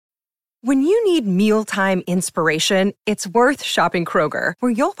When you need mealtime inspiration, it's worth shopping Kroger,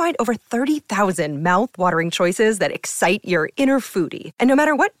 where you'll find over 30,000 mouth-watering choices that excite your inner foodie. And no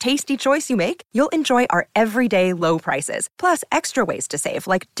matter what tasty choice you make, you'll enjoy our everyday low prices, plus extra ways to save,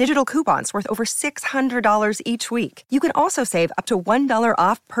 like digital coupons worth over $600 each week. You can also save up to $1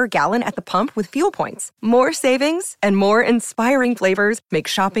 off per gallon at the pump with fuel points. More savings and more inspiring flavors make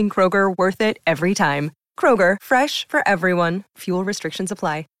shopping Kroger worth it every time. Kroger, fresh for everyone. Fuel restrictions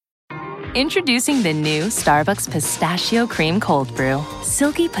apply. Introducing the new Starbucks Pistachio Cream Cold Brew.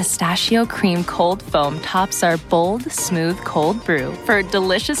 Silky pistachio cream cold foam tops our bold, smooth cold brew for a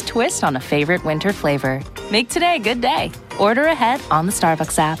delicious twist on a favorite winter flavor. Make today a good day. Order ahead on the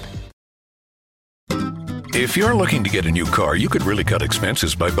Starbucks app. If you're looking to get a new car, you could really cut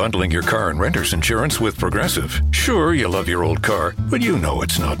expenses by bundling your car and renter's insurance with Progressive. Sure, you love your old car, but you know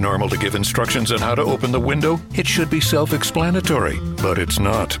it's not normal to give instructions on how to open the window. It should be self-explanatory, but it's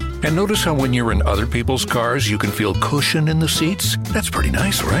not. And notice how when you're in other people's cars, you can feel cushion in the seats? That's pretty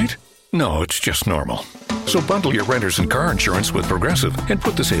nice, right? No, it's just normal. So bundle your renter's and car insurance with Progressive and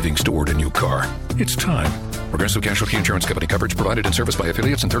put the savings toward a new car. It's time. Progressive Casualty Insurance Company. Coverage provided and serviced by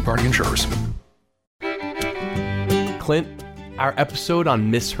affiliates and third-party insurers. Clint, our episode on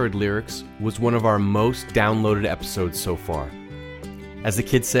misheard lyrics was one of our most downloaded episodes so far. As the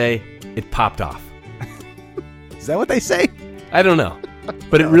kids say, it popped off. Is that what they say? I don't know,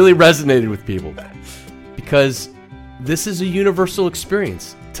 but it really resonated with people because this is a universal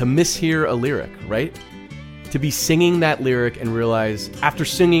experience to mishear a lyric, right? To be singing that lyric and realize after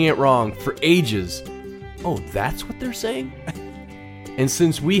singing it wrong for ages, oh, that's what they're saying? And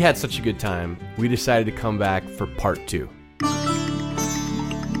since we had such a good time, we decided to come back for part 2.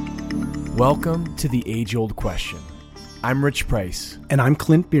 Welcome to the age-old question. I'm Rich Price. And I'm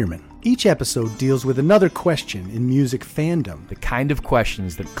Clint Bierman. Each episode deals with another question in music fandom. The kind of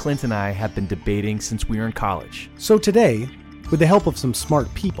questions that Clint and I have been debating since we were in college. So today, with the help of some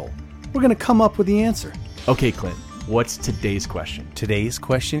smart people, we're going to come up with the answer. Okay, Clint, what's today's question? Today's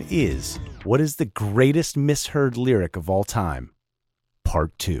question is, what is the greatest misheard lyric of all time?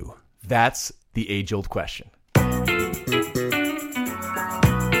 Part 2. That's the age-old question.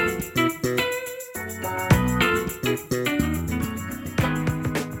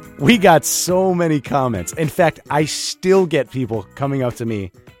 We got so many comments. In fact, I still get people coming up to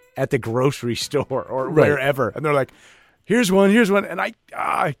me at the grocery store or wherever, and they're like, here's one. And I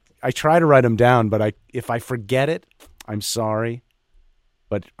try to write them down, but if I forget it, I'm sorry.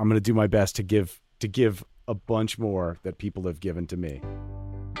 But I'm going to do my best to give a bunch more that people have given to me.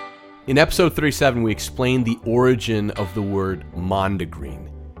 In episode 37, we explained the origin of the word mondegreen.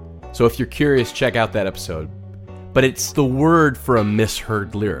 So if you're curious, check out that episode. But it's the word for a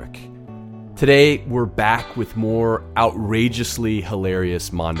misheard lyric. Today, we're back with more outrageously hilarious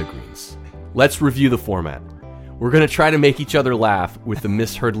mondegreens. Let's review the format. We're going to try to make each other laugh with the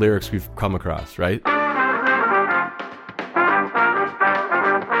misheard lyrics we've come across, right?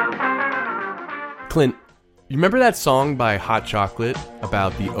 Clint, you remember that song by Hot Chocolate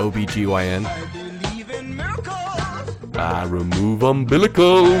about the OBGYN? I remove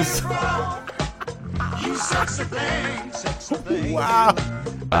umbilicals. Wow.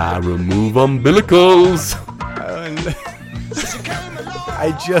 I remove umbilicals.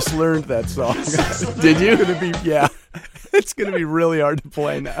 I just learned that song. Did you? It's going to be really hard to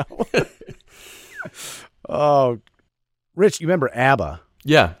play now. Oh, Rich, you remember ABBA?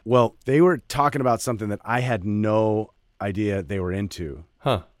 Yeah. Well, they were talking about something that I had no idea they were into.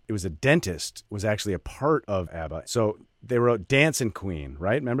 Huh. It was a dentist was actually a part of ABBA. So they wrote Dancing Queen,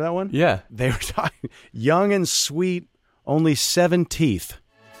 right? Remember that one? Yeah. They were talking young and sweet, only 7 teeth.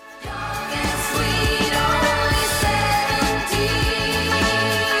 Young and sweet, only 7 teeth.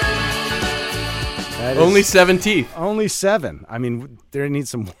 That is Only 7 teeth. Only 7. I mean, there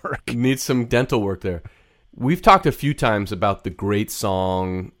needs some work. Needs some dental work there. We've talked a few times about the great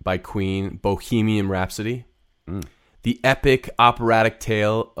song by Queen, Bohemian Rhapsody. The epic operatic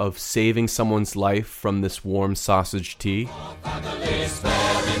tale of saving someone's life from this warm sausage tea.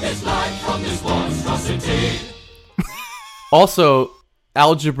 Also,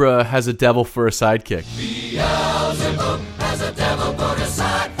 Algebra has a devil for a sidekick. Beelzebub has a devil put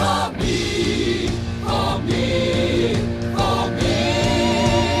aside for me, for me, for me.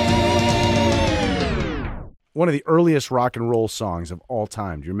 One of the earliest rock and roll songs of all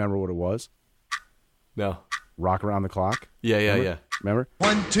time. Do you remember what it was? No. Rock Around the Clock? Yeah. Remember?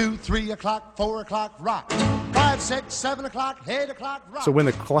 1, 2, 3 o'clock, 4 o'clock, rock. 5, 6, 7 o'clock, 8 o'clock, rock. So when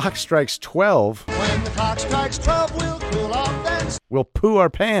the clock strikes 12, When the clock strikes 12, we'll cool off then. we'll poo our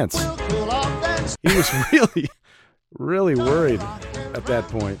pants. We'll cool off then. He was really, really worried at that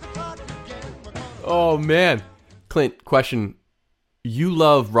point. Oh, man. Clint, question. You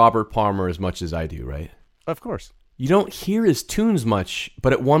love Robert Palmer as much as I do, right? Of course. You don't hear his tunes much,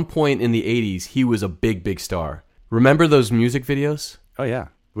 but at one point in the 80s, he was a big, big star. Remember those music videos? Oh, yeah.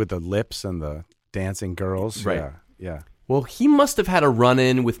 With the lips and the dancing girls. Right. Yeah. Well, he must have had a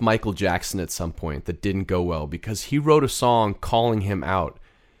run-in with Michael Jackson at some point that didn't go well because he wrote a song calling him out.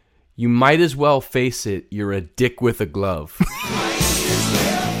 You might as well face it, you're a dick with a glove.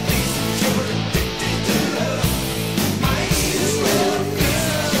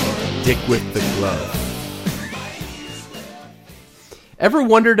 Dick with the glove. Ever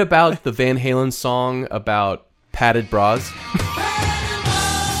wondered about the Van Halen song about padded bras?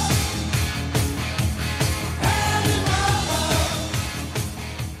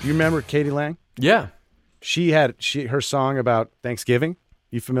 You remember Katie Lang? Yeah. She had her song about Thanksgiving.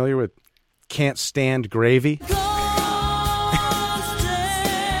 You familiar with Can't Stand Gravy?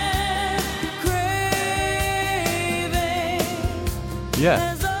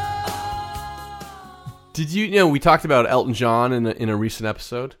 Yeah. Did you know we talked about Elton John in a recent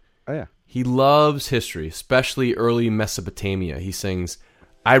episode? Oh, yeah. He loves history, especially early Mesopotamia. He sings,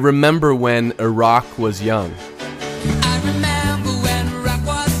 I remember when Iraq was young. I remember when Iraq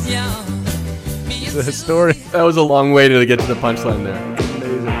was young. The story. That was a long way to get to the punchline there.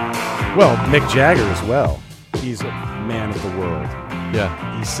 Amazing. Well, Mick Jagger as well. He's a man of the world.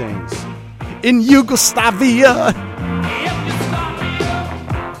 Yeah. He sings, in Yugoslavia.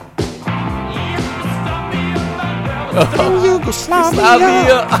 In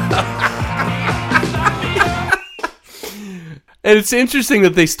Yugoslavia. And it's interesting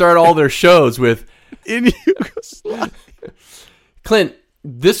that they start all their shows with In Yugoslavia. Clint,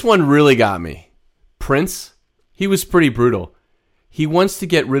 this one really got me. Prince, he was pretty brutal. He wants to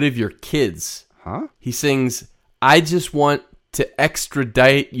get rid of your kids. Huh? He sings, I just want to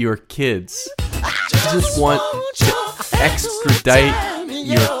extradite your kids. I just want to extradite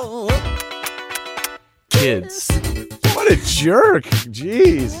your kids. What a jerk.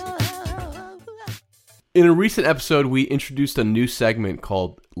 Jeez. In a recent episode, we introduced a new segment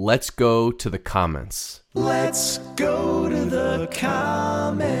called Let's Go to the Comments. Let's go to the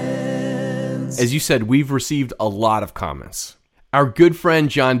comments. As you said, we've received a lot of comments. Our good friend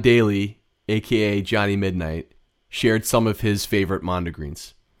John Daly, a.k.a. Johnny Midnight, shared some of his favorite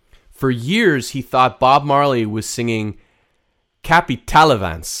Mondegreens. For years, he thought Bob Marley was singing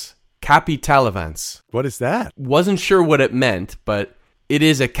Capitalavance. Capitalavance. What is that? Wasn't sure what it meant, but it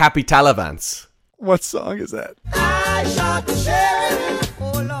is a Capitalavance. What song is that? I shot the sheriff,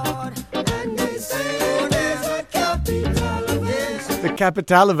 oh Lord, and they say there's a Capitalavance. The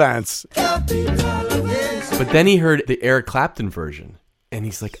Capitalavance. Capitalavance. But then he heard the Eric Clapton version, and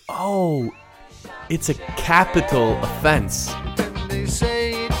he's like, oh, it's a capital offense. They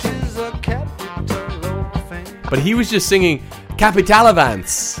say it is a capital offense. But he was just singing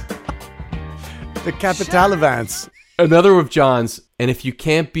Capitalavance. The Capitalavance. Another of John's, and if you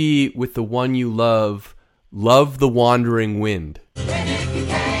can't be with the one you love, love the wandering wind. And if you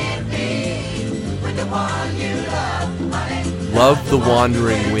can't be with the one you love, honey, Love the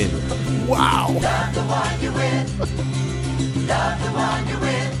wandering wind. Wow. love the one you win. Love the one you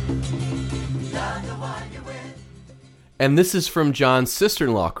win. Love the one you win. And this is from John's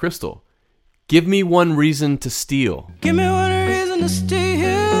sister-in-law, Crystal. Give me one reason to steal. Give me one reason to stay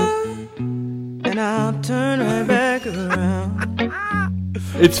here, and I'll turn right back around.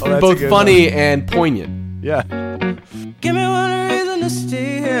 It's Oh, that's a both good funny and poignant. Yeah. Give me one reason to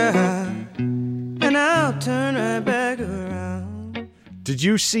stay here, and I'll turn right back around. Did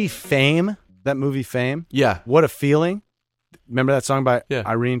you see Fame? That movie Fame? Yeah. What a Feeling? Remember that song by Yeah.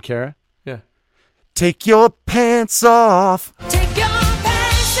 Irene Cara? Yeah. Take your pants off. Take your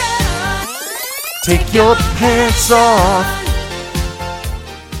pants off. Take your pants off.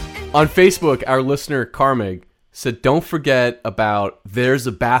 On Facebook, our listener, Carmeg, said, don't forget about There's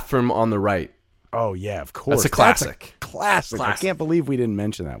a Bathroom on the Right. Oh, yeah, of course. That's a classic. Classic. I can't believe we didn't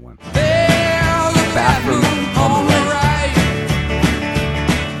mention that one. Bathroom on the Right.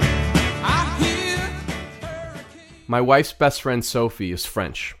 My wife's best friend, Sophie, is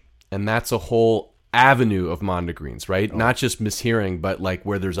French, and that's a whole avenue of Mondegreens, right? Not just mishearing, but like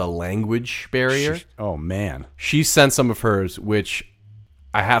where there's a language barrier. Oh, man. She sent some of hers, which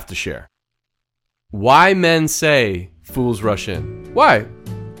I have to share. Why men say fools rush in. Why?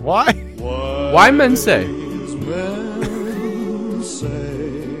 Why? Why men say?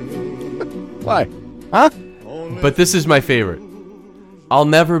 Why? Huh? But this is my favorite. I'll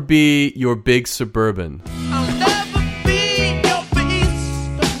never be your big suburban.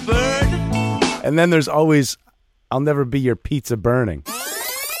 And then there's always, I'll never be your pizza burning.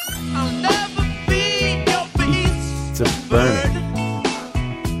 I'll never be burning.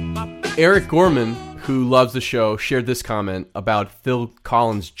 Eric Gorman, who loves the show, shared this comment about Phil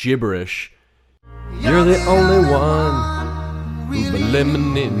Collins' gibberish. You're the only one who believe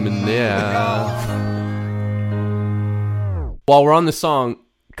in me now. While we're on the song,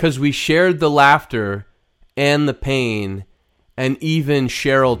 because we shared the laughter and the pain and even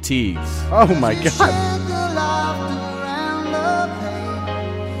Cheryl Teagues. Oh my God.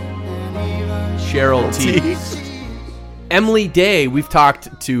 Cheryl Teagues. Emily Day, we've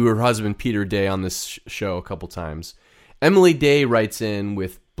talked to her husband Peter Day on this show a couple times. Emily Day writes in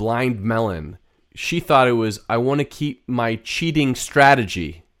with Blind Melon. She thought it was, I want to keep my cheating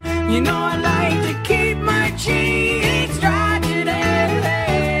strategy. You know I like to keep my cheating strategy.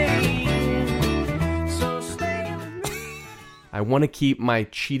 So stay. I want to keep my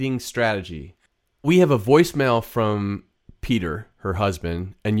cheating strategy. We have a voicemail from Peter, her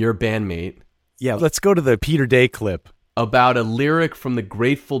husband, and your bandmate. Yeah, let's go to the Peter Day clip. About a lyric from the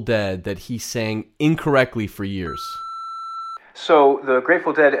Grateful Dead that he sang incorrectly for years. So the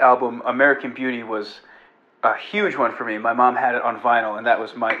Grateful Dead album, American Beauty, was a huge one for me. My mom had it on vinyl, and that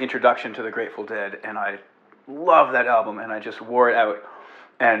was my introduction to the Grateful Dead, and I love that album, and I just wore it out.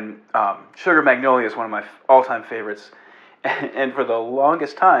 And Sugar Magnolia is one of my all-time favorites. And for the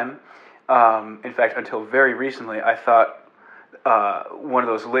longest time, in fact, until very recently, I thought one of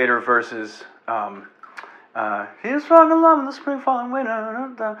those later verses... he's falling in love in the spring, fall, and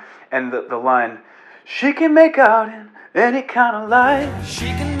winter. And the line, she can make out in any kind of light. She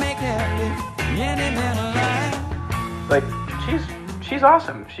can make out in any kind of light. Like, she's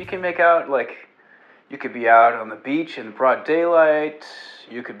awesome. She can make out, like, you could be out on the beach in broad daylight.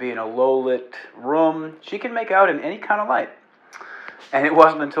 You could be in a low-lit room. She can make out in any kind of light. And it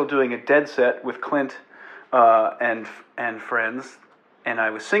wasn't until doing a Dead set with Clint and friends, and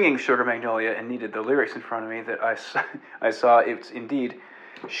I was singing Sugar Magnolia and needed the lyrics in front of me, that I saw it's indeed,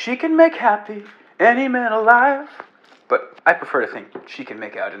 she can make happy any man alive. But I prefer to think she can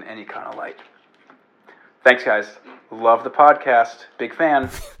make out in any kind of light. Thanks, guys. Love the podcast. Big fan.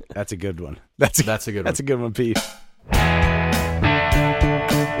 That's a good one. That's a good one. That's a good one, Pete.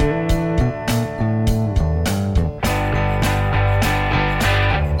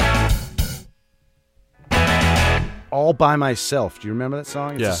 All by Myself. Do you remember that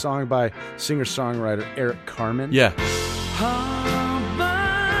song? It's a song by singer-songwriter Eric Carmen. Yeah.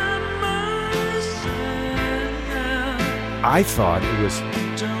 I thought it was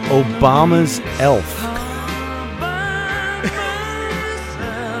Obama's Elf.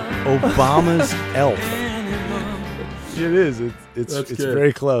 Obama's Elf. It is. It's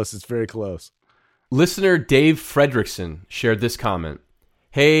very close. It's very close. Listener Dave Fredrickson shared this comment.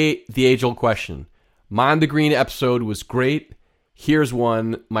 Hey, the age-old question. Mondegreen episode was great. Here's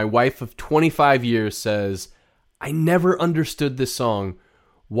one. My wife of 25 years says, I never understood this song.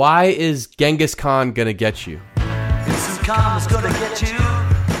 Why is Genghis Khan gonna get you? Genghis Khan is gonna get you.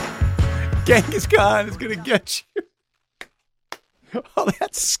 Genghis Khan is gonna get you. Oh,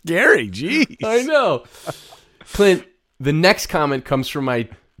 that's scary. Jeez. I know. Clint, the next comment comes from my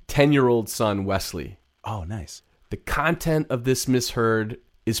 10-year-old son, Wesley. Oh, nice. The content of this misheard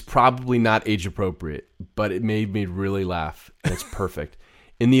is probably not age appropriate, but it made me really laugh. It's perfect.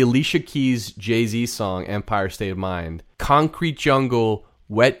 In the Alicia Keys Jay-Z song Empire State of Mind, Concrete Jungle,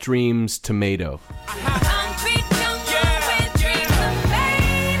 Wet Dreams, Tomato.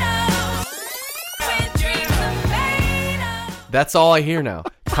 That's all I hear now.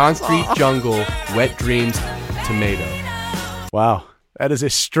 Concrete Jungle, Wet Dreams, Tomato. Wow, that is a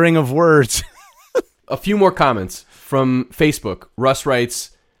string of words. A few more comments from Facebook. Russ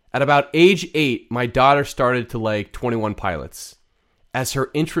writes, at about age 8, my daughter started to like 21 Pilots. As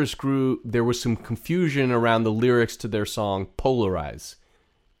her interest grew, there was some confusion around the lyrics to their song Polarize.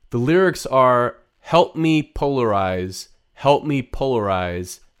 The lyrics are, help me polarize, help me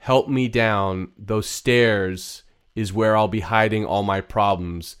polarize, help me down, those stairs is where I'll be hiding all my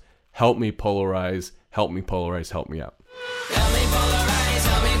problems. Help me polarize, help me polarize, help me out. Help me polarize,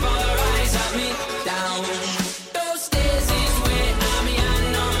 help me polarize, help me down. Those stairs is where I'm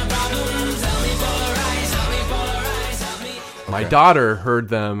behind all my problems. Help me polarize, help me polarize, help me. My daughter heard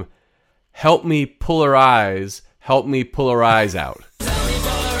them, help me polarize out. Help me polarize,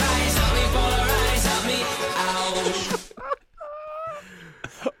 help me polarize, help me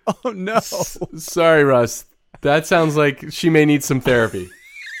out. Oh, no. Sorry, Russ. That sounds like she may need some therapy.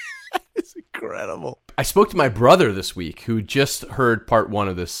 It's incredible. I spoke to my brother this week who just heard part 1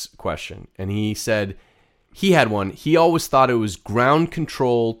 of this question, and he said he had one. He always thought it was ground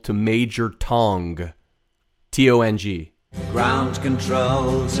control to Major Tong. T-O-N-G. Ground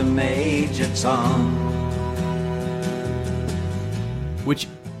control to Major Tom. which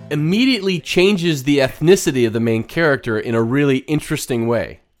immediately changes the ethnicity of the main character in a really interesting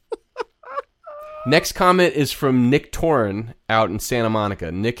way. Next comment is from Nick Torrin out in Santa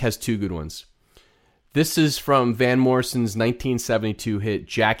Monica. Nick has two good ones. This is from Van Morrison's 1972 hit,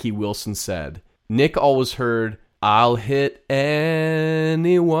 Jackie Wilson Said. Nick always heard, I'll hit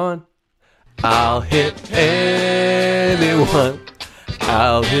anyone. I'll hit anyone.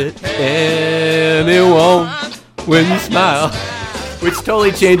 I'll hit anyone when you smile. Which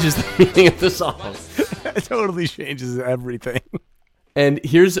totally changes the meaning of the song. It totally changes everything. And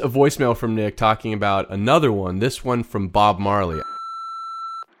here's a voicemail from Nick talking about another one, this one from Bob Marley.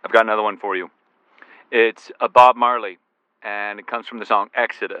 I've got another one for you. It's a Bob Marley, and it comes from the song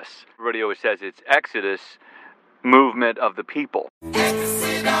Exodus. Everybody always says it's Exodus, movement of the people.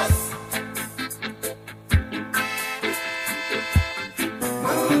 Exodus.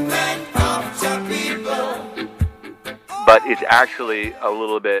 Movement of the people. But it's actually a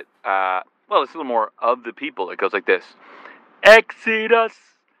little bit, it's a little more of the people. It goes like this. Exodus,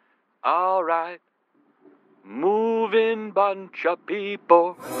 all right, moving bunch of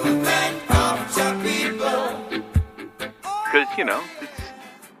people. Movement of the people. Because,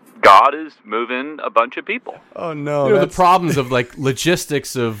 God is moving a bunch of people. Oh, no. The problems of,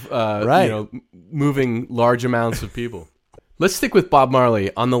 logistics of, moving large amounts of people. Let's stick with Bob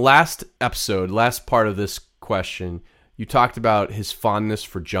Marley. On the last part of this question, you talked about his fondness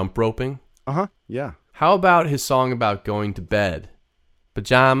for jump roping. Uh-huh, yeah. How about his song about going to bed?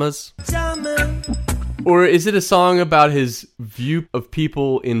 Pajamas? Or is it a song about his view of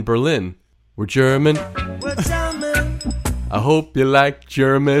people in Berlin? We're German. I hope you like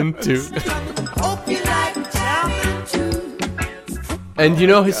German too. And you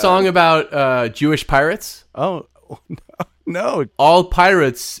know his song about Jewish pirates? Oh, no. All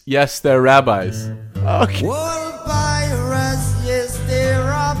pirates, yes, they're rabbis. Okay. All pirates, yes, they're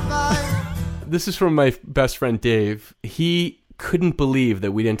rabbis. This is from my best friend Dave. He couldn't believe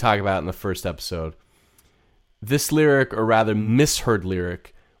that we didn't talk about it in the first episode. This lyric, or rather misheard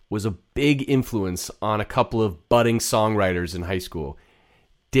lyric, was a big influence on a couple of budding songwriters in high school.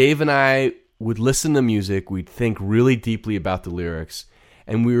 Dave and I would listen to music, we'd think really deeply about the lyrics,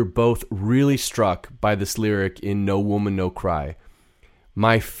 and we were both really struck by this lyric in No Woman, No Cry.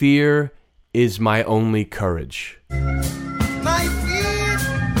 My fear is my only courage. My fear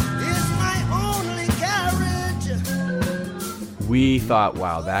is my only carriage. We thought,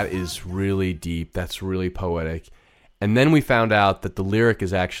 wow, that is really deep. That's really poetic. And then we found out that the lyric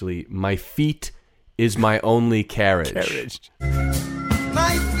is actually, my feet is my only carriage.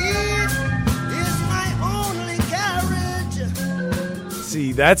 My fear is my only carriage.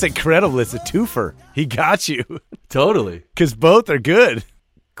 See, that's incredible. It's a twofer. He got you. Totally. Because both are good.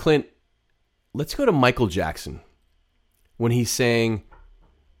 Clint, let's go to Michael Jackson. When he's saying,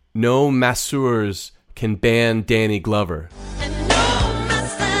 no masseurs can ban Danny Glover.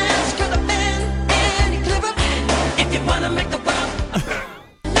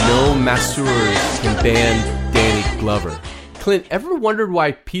 No masseurs can ban Danny Glover. Clint, ever wondered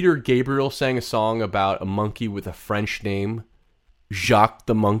why Peter Gabriel sang a song about a monkey with a French name? Jacques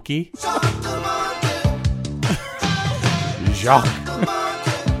the Monkey? Jacques.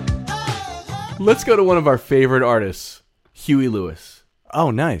 Let's go to one of our favorite artists, Huey Lewis.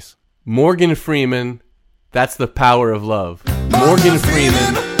 Oh, nice. Morgan Freeman, that's the power of love. Morgan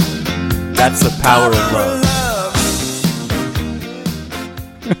Freeman, that's the power of love.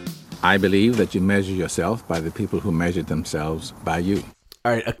 I believe that you measure yourself by the people who measure themselves by you.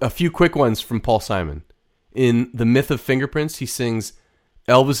 All right, a few quick ones from Paul Simon. In The Myth of Fingerprints, he sings,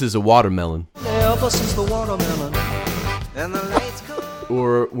 Elvis is a watermelon. Elvis is the watermelon. And the lights come.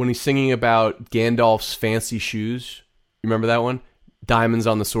 Or when he's singing about Gandalf's fancy shoes. You remember that one? Diamonds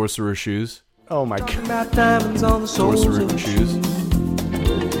on the Sorcerer's Shoes. Oh my God. About diamonds on the Sorcerer's Shoes.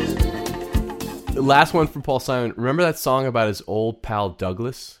 The last one from Paul Simon. Remember that song about his old pal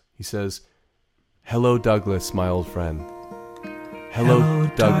Douglas? He says, hello, Douglas, my old friend. Hello,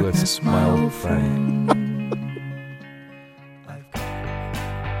 Douglas, my old friend.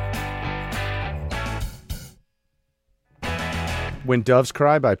 When Doves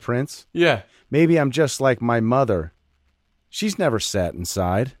Cry by Prince? Yeah. Maybe I'm just like my mother. She's never sat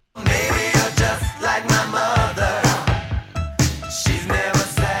inside. Maybe you're just like my mother. She's never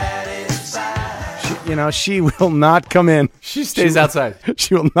satisfied. She will not come in. She stays outside.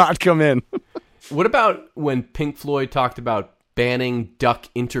 She will not come in. What about when Pink Floyd talked about banning duck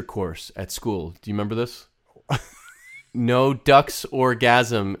intercourse at school? Do you remember this? No ducks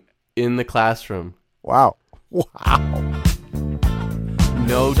orgasm in the classroom. Wow.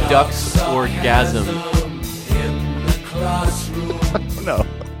 No ducks orgasm in the classroom. no.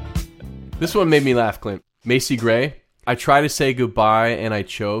 This one made me laugh, Clint. Macy Gray. I try to say goodbye and I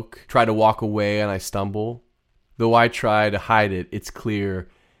choke. Try to walk away and I stumble. Though I try to hide it, it's clear.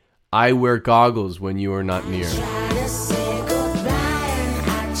 I wear goggles when you are not near.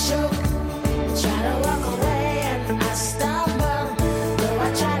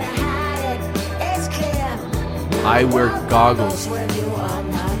 I wear goggles.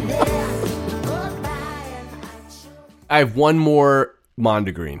 I have one more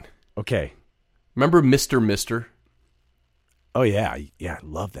Mondegreen. Okay. Remember Mr. Mister? Oh, yeah. Yeah, I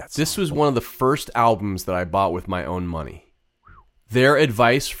love that song. This was one of the first albums that I bought with my own money. Their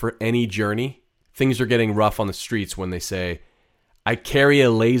advice for any journey, things are getting rough on the streets when they say, I carry a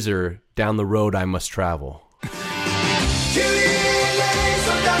laser down the road I must travel.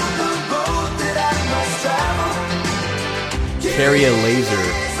 Carry a laser.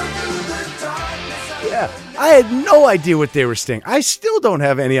 Yeah, I had no idea what they were saying. I still don't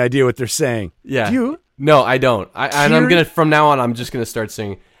have any idea what they're saying. Yeah. Do you? No, I don't. And I'm gonna from now on. I'm just gonna start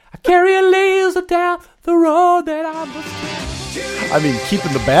singing. I carry a laser down the road that I must travel. I mean,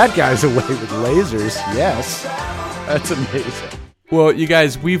 keeping the bad guys away with lasers. Yes, that's amazing. Well, you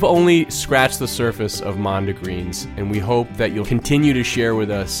guys, we've only scratched the surface of Mondegreens, and we hope that you'll continue to share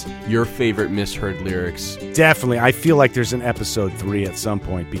with us your favorite misheard lyrics. Definitely. I feel like there's an episode 3 at some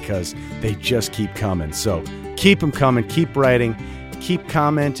point because they just keep coming. So keep them coming, keep writing, keep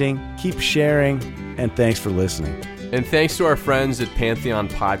commenting, keep sharing, and thanks for listening. And thanks to our friends at Pantheon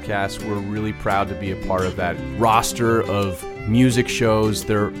Podcast. We're really proud to be a part of that roster of music shows.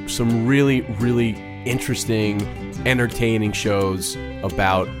 There are some really, really interesting, entertaining shows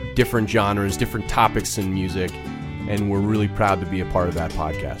about different genres, different topics in music, and we're really proud to be a part of that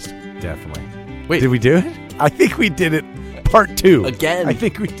podcast. Definitely. Wait, did we do it? I think we did it part 2. Again. I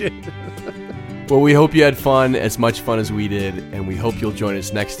think we did. Well, we hope you had fun, as much fun as we did, and we hope you'll join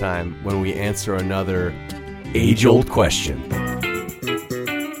us next time when we answer another age-old question.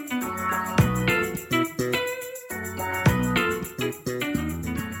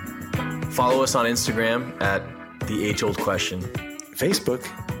 Follow us on Instagram at The Age Old Question. Facebook,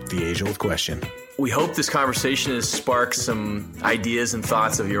 The Age Old Question. We hope this conversation has sparked some ideas and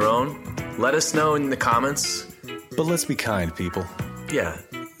thoughts of your own. Let us know in the comments. But let's be kind, people. Yeah.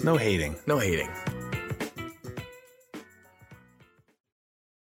 No hating. No hating.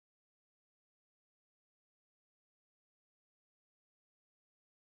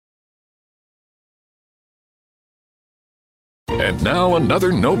 And now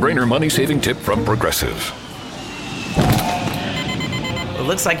another no-brainer money-saving tip from Progressive. It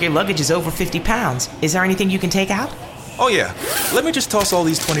looks like your luggage is over 50 pounds. Is there anything you can take out? Oh, yeah. Let me just toss all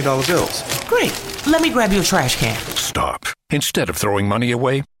these $20 bills. Great. Let me grab you a trash can. Stop. Instead of throwing money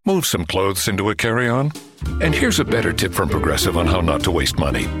away, move some clothes into a carry-on. And here's a better tip from Progressive on how not to waste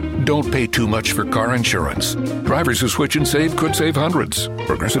money. Don't pay too much for car insurance. Drivers who switch and save could save hundreds.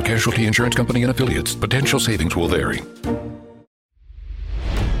 Progressive Casualty Insurance Company and Affiliates. Potential savings will vary.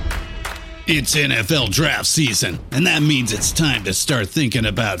 It's NFL draft season, and that means it's time to start thinking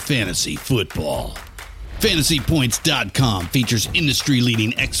about fantasy football. FantasyPoints.com features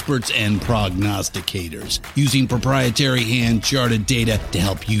industry-leading experts and prognosticators using proprietary hand-charted data to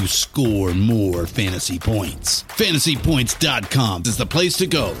help you score more fantasy points. FantasyPoints.com is the place to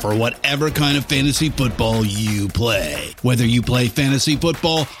go for whatever kind of fantasy football you play. Whether you play fantasy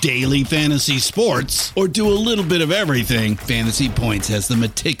football, daily fantasy sports, or do a little bit of everything, Fantasy Points has the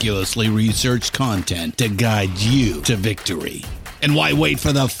meticulously researched content to guide you to victory. And why wait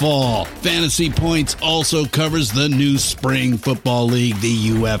for the fall? Fantasy Points also covers the new spring football league, the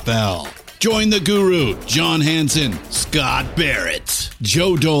UFL. Join the guru, John Hansen, Scott Barrett,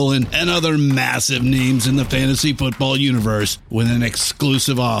 Joe Dolan, and other massive names in the fantasy football universe with an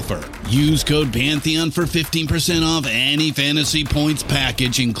exclusive offer. Use code Pantheon for 15% off any Fantasy Points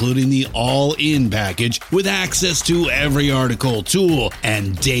package, including the all-in package, with access to every article, tool,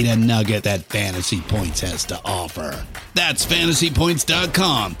 and data nugget that Fantasy Points has to offer. That's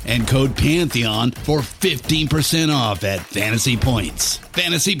FantasyPoints.com and code Pantheon for 15% off at Fantasy Points.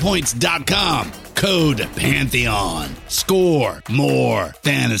 FantasyPoints.com, code Pantheon. Score more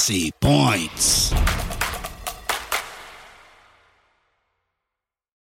fantasy points.